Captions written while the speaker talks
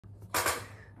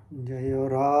Jaya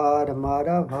Radha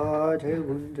Madhava, Jaya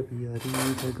Gunja Piyari,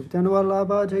 Jaya Guptan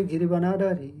Vallabha, Jaya Giri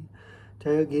Banadari,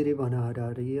 Jaya Giri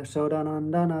Banadari,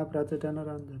 Sodanandana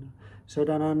Pratatanarandana,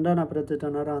 Sodanandana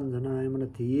Pratatanarandana,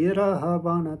 Yamunatira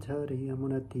Havanachari,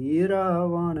 Yamunatira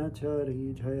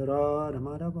Havanachari, Jaya Radha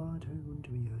Madhava, Jaya Gunja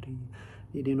Piyari.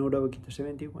 Reading Uddhava Gita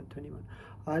 70.21.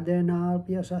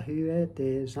 Adenalpya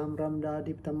Sahivete Samramda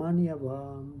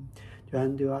Diptamaniyavam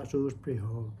Jandu Asus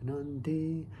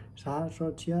Prihognanti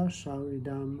Sahasrotya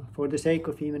Sauridam. For the sake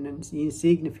of even an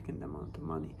insignificant amount of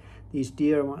money, these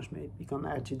dear ones may become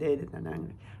agitated and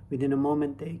angry. Within a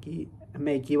moment they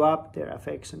may give up their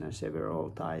affection and sever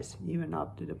all ties, even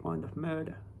up to the point of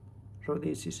murder. So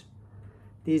this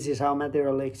is how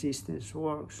material existence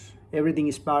works. Everything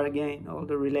is bargain. All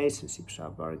the relationships are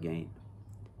bargain.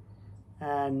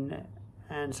 And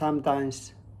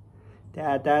sometimes the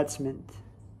attachment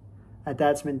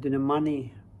to the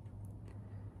money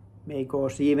may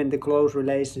cause even the close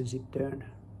relationship turn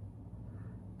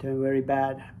very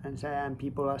bad, and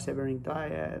people are severing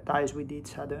ties with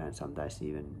each other, and sometimes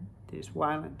even there's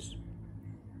violence.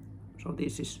 So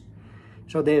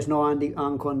there's no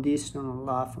unconditional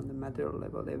love on the material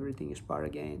level. Everything is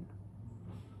bargain.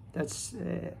 That's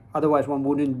otherwise one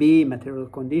wouldn't be material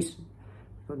condition.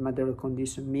 What material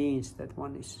condition means that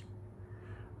one is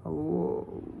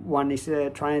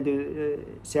trying to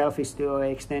selfish to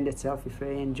extend itself if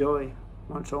they enjoy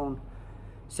one's own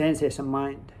senses and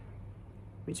mind,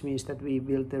 which means that we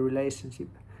build the relationship.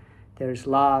 There is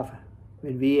love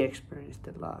when we experience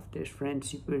that love. There's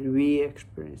friendship when we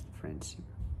experience the friendship.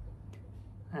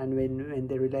 And when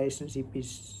the relationship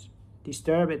is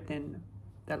disturbed, then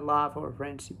that love or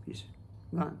friendship is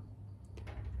gone.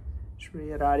 Sri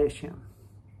Radhe Shyam.